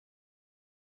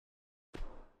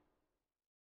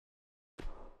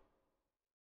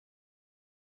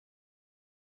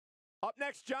Up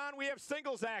next, John, we have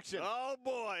singles action. Oh,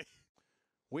 boy.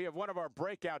 We have one of our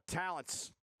breakout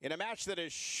talents in a match that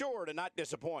is sure to not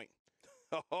disappoint.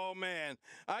 Oh, man.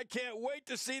 I can't wait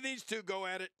to see these two go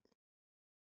at it.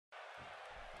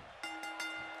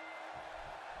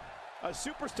 A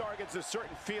superstar gets a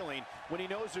certain feeling when he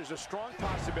knows there's a strong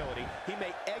possibility he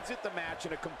may exit the match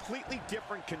in a completely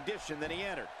different condition than he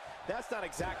entered. That's not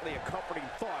exactly a comforting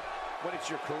thought when it's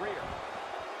your career.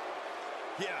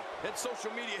 Yeah, and social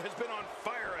media has been on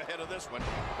fire ahead of this one.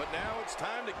 But now it's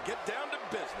time to get down to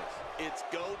business. It's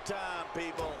go time,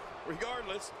 people.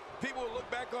 Regardless, people will look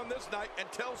back on this night and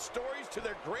tell stories to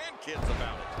their grandkids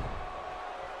about it.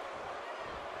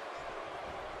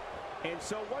 And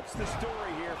so what's the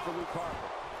story here for Luke Harper?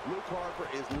 Luke Harper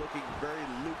is looking very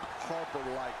Luke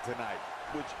Harper-like tonight,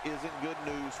 which isn't good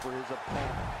news for his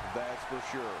opponent, that's for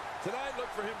sure. Tonight, look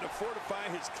for him to fortify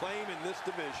his claim in this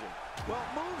division. Well,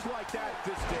 moves like that at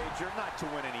this stage are not to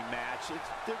win any match.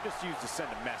 They're just used to send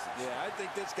a message. Yeah, I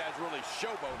think this guy's really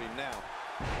showboating now.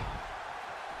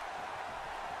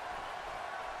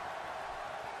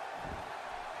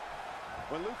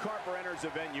 When Luke Harper enters a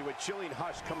venue, a chilling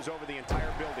hush comes over the entire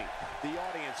building. The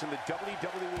audience in the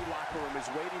WWE locker room is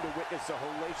waiting to witness a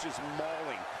hellacious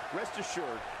mauling. Rest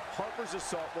assured, Harper's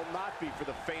assault will not be for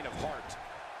the faint of heart.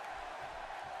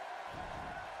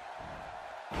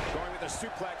 Going with a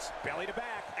suplex, belly to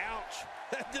back. Ouch,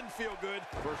 that didn't feel good.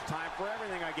 First time for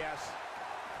everything, I guess.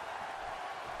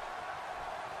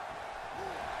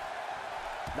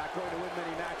 Not going to win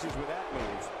many matches with that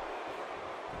move.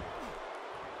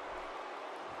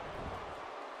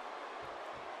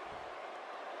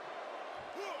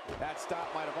 That stop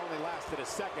might have only lasted a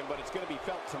second, but it's going to be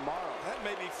felt tomorrow. That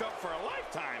may be felt for a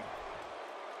lifetime.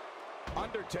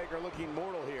 Undertaker looking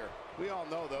mortal here. We all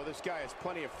know, though, this guy has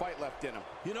plenty of fight left in him.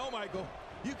 You know, Michael,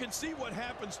 you can see what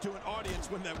happens to an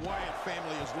audience when that Wyatt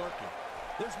family is lurking.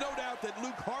 There's no doubt that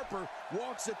Luke Harper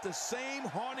walks at the same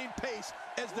haunting pace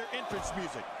as their entrance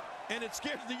music. And it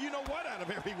scares the you-know-what out of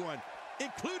everyone,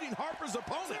 including Harper's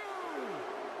opponent.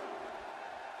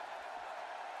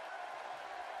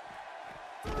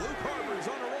 Luke Harper is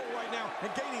on a roll right now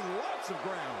and gaining lots of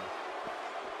ground.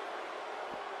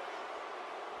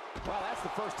 Well, that's the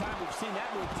first time we've seen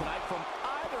that move tonight from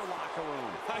either locker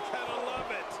room. I gotta love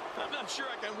it. I'm not sure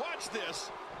I can watch this.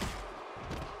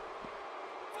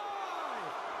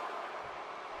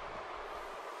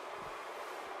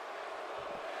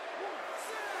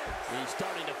 He's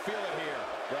starting to feel it here.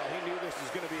 Well, he knew this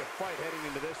was going to be a fight heading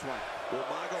into this one. Well,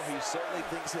 Michael, he certainly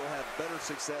thinks he'll have better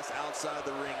success outside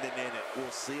the ring than in it.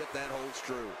 We'll see if that holds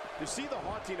true. To see the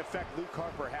haunting effect Luke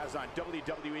Harper has on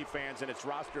WWE fans and its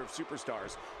roster of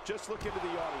superstars, just look into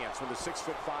the audience when the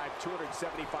 6'5",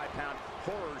 275-pound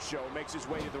horror show makes his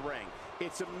way to the ring.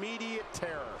 It's immediate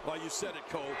terror. Well, you said it,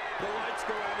 Cole. The lights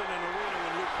go out in an arena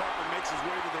when Luke Harper makes his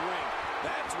way to the ring.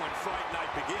 That's when Fight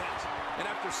Night begins. And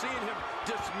after seeing him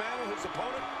dismantle his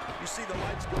opponent, you see the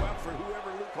lights go out for whoever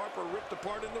Luke Harper ripped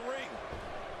apart in the ring.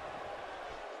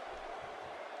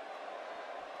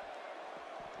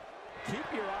 Keep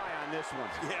your eye on this one.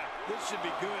 Yeah, this should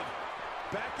be good.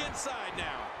 Back inside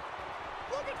now.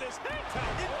 Look at this head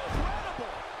count. Incredible.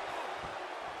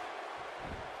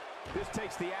 This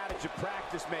takes the adage of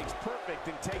practice makes perfect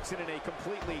and takes it in a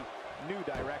completely new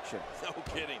direction. No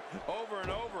kidding. Over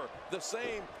and over, the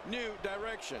same new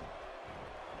direction.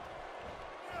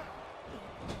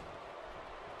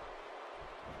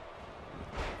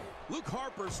 Luke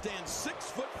Harper stands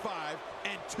 6'5"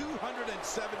 and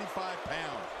 275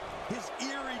 pounds. His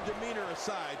eerie demeanor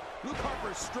aside, Luke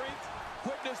Harper's strength,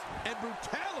 quickness, and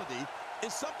brutality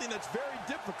is something that's very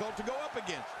difficult to go up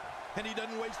against. And he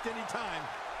doesn't waste any time.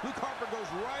 Luke Harper goes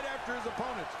right after his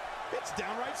opponents. It's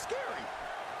downright scary.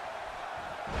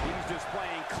 He's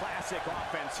displaying classic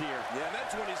offense here. Yeah,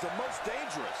 that's when he's the most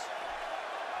dangerous.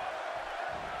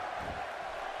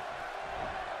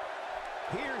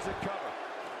 Here's a cover.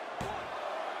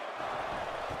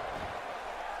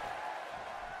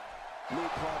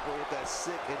 Luke Harper with that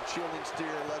sick and chilling stare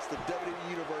lets the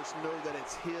WWE Universe know that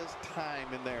it's his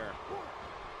time in there.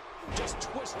 Just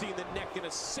twisting the neck in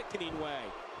a sickening way.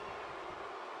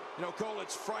 You know, Cole,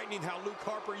 it's frightening how Luke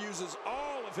Harper uses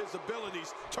all of his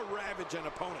abilities to ravage an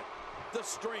opponent. The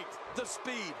strength, the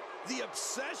speed, the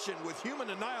obsession with human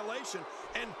annihilation,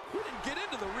 and we didn't get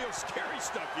into the real scary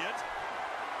stuff yet.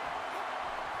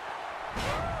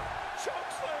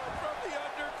 Chokeslam from The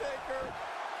Undertaker.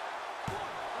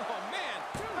 Oh, man,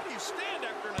 how do you stand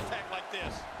after an attack like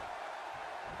this?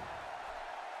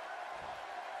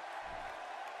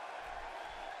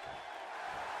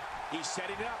 He's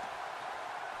setting it up.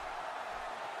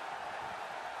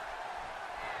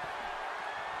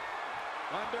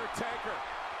 Undertaker.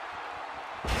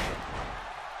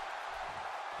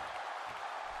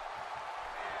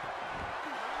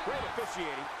 Great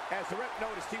officiating as the ref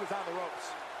noticed he was on the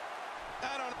ropes.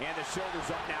 And the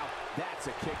shoulders up now. That's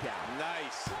a kick out.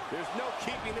 Nice. There's no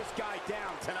keeping this guy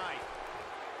down tonight.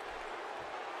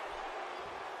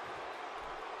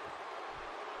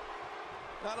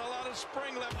 Not a lot of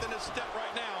spring left in his step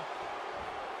right now.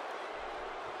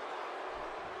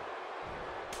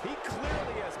 He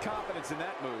clearly has confidence in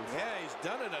that move. Yeah, he's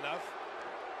done it enough.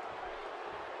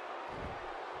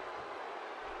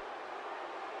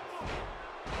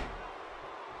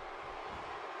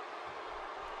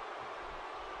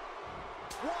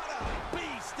 What a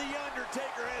beast the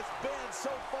Undertaker has been so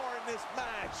far in this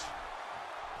match.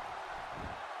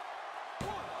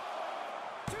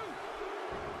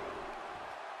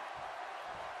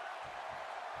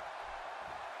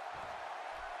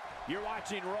 You're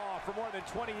watching Raw. For more than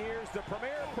 20 years, the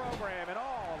premier program in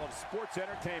all of sports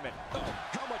entertainment. Oh,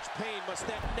 how much pain must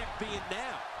that neck be in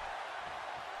now?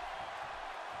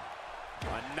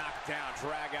 A knockdown,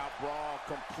 drag-out brawl,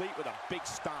 complete with a big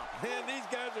stomp. Man, these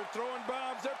guys are throwing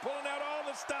bombs. They're pulling out all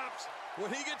the stops.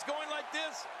 When he gets going like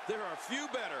this, there are a few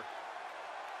better.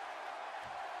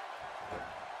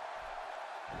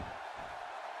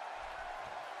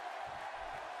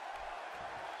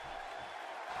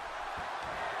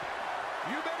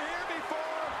 You've been here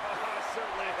before. I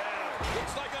certainly have.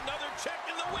 Looks like another check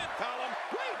in the win column.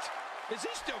 Wait, is he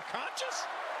still conscious?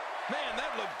 Man,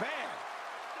 that looked bad.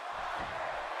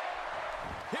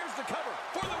 Here's the cover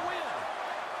for the win.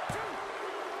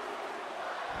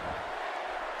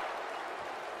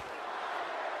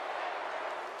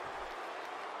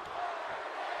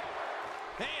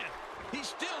 Man, he's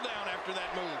still down after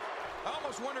that move. I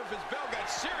almost wonder if his bell got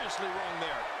seriously wrong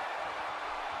there.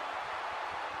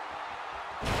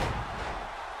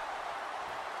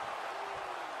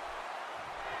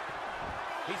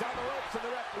 He's on the ropes, and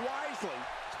the ref wisely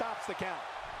stops the count.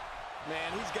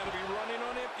 Man, he's got to be running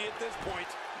on empty at this point.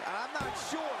 I'm not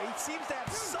sure. He seems to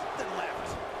have something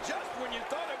left. Just when you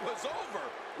thought it was over.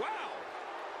 Wow.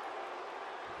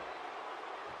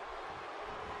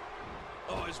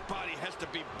 Oh, his body has to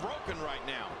be broken right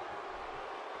now.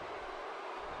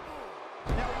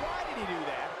 Now, why did he do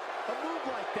that? A move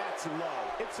like that's low.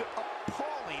 It's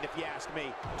appalling, if you ask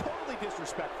me. Totally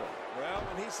disrespectful. Well,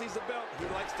 when he sees the belt, he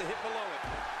likes to hit below it.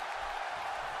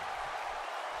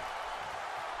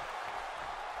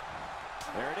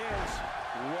 There it is.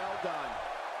 Well done.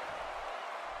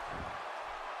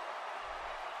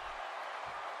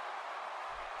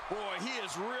 Boy, he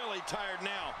is really tired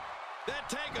now. That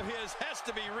tank of his has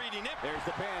to be reading it. There's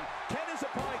the pin. Can his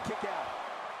opponent kick out?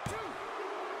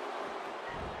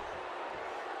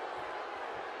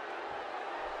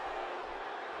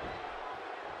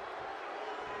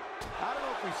 I don't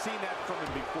know if we've seen that from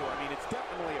him before. I mean, it's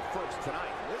definitely a first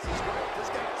tonight. This is great. This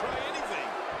guy can try anything.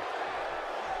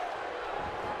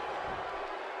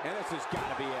 And this has got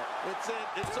to be it. It's it.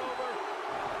 It's over.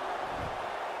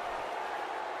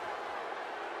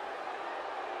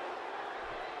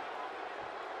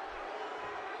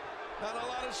 Not a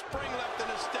lot of spring left in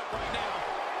his step right now.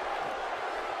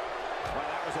 Well,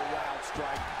 that was a wild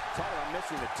strike. Talk about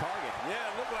missing the target. Yeah,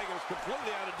 it looked like it was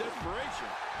completely out of desperation.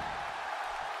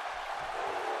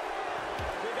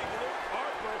 Big Luke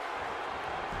Harper.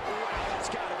 Wow, that's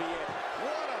got to be it.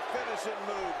 What a finishing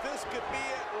move. This could be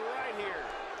it right here.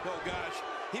 Oh, gosh.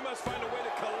 He must find a way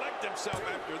to collect himself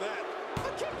after that. A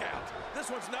kick out.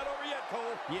 This one's not over yet,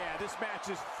 Cole. Yeah, this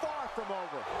match is far from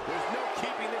over. There's no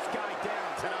keeping this guy down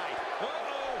tonight.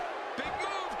 Uh-oh. Big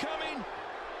move coming.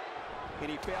 And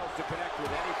he fails to connect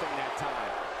with anything that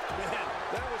time. Man,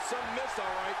 that was some miss,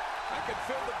 all right. I could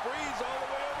feel the breeze all the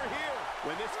way over here.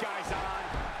 When this guy's on,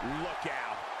 look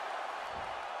out.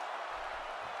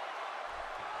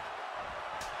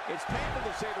 It's painful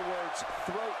to say the words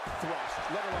throat thrust,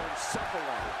 let alone suffer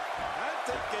one. I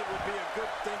think it would be a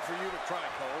good thing for you to try,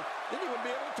 Cole. Then you wouldn't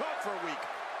be able to talk for a week.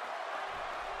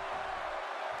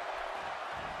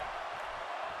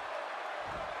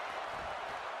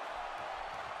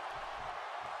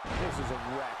 This is a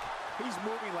wreck. He's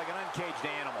moving like an uncaged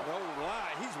animal. No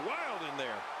lie, he's wild in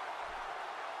there.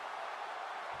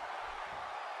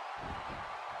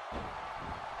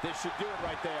 This should do it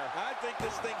right there. I think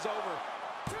this thing's over.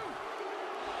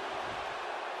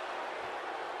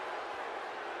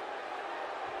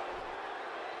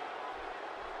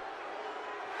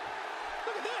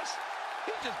 Look at this.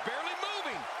 He's just barely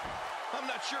moving. I'm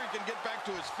not sure he can get back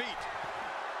to his feet.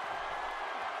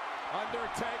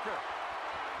 Undertaker.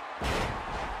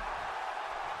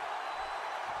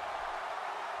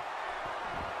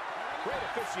 Great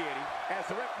officiating as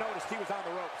the ref noticed he was on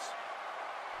the ropes.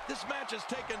 This match has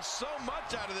taken so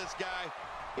much out of this guy.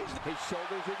 His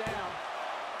shoulders are down.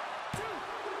 2,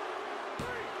 3.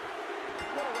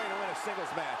 What a way to win a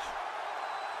singles match.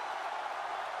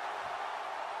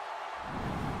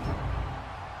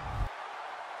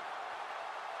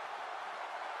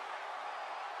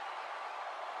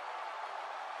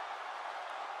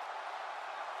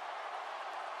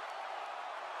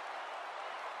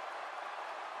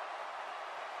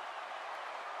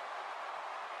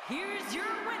 Here's your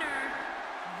winner,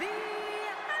 The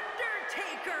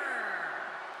Undertaker.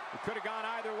 It could have gone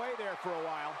either way there for a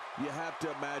while. You have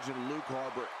to imagine Luke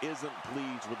Harper isn't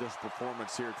pleased with this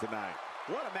performance here tonight.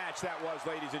 What a match that was,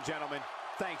 ladies and gentlemen.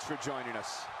 Thanks for joining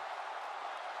us.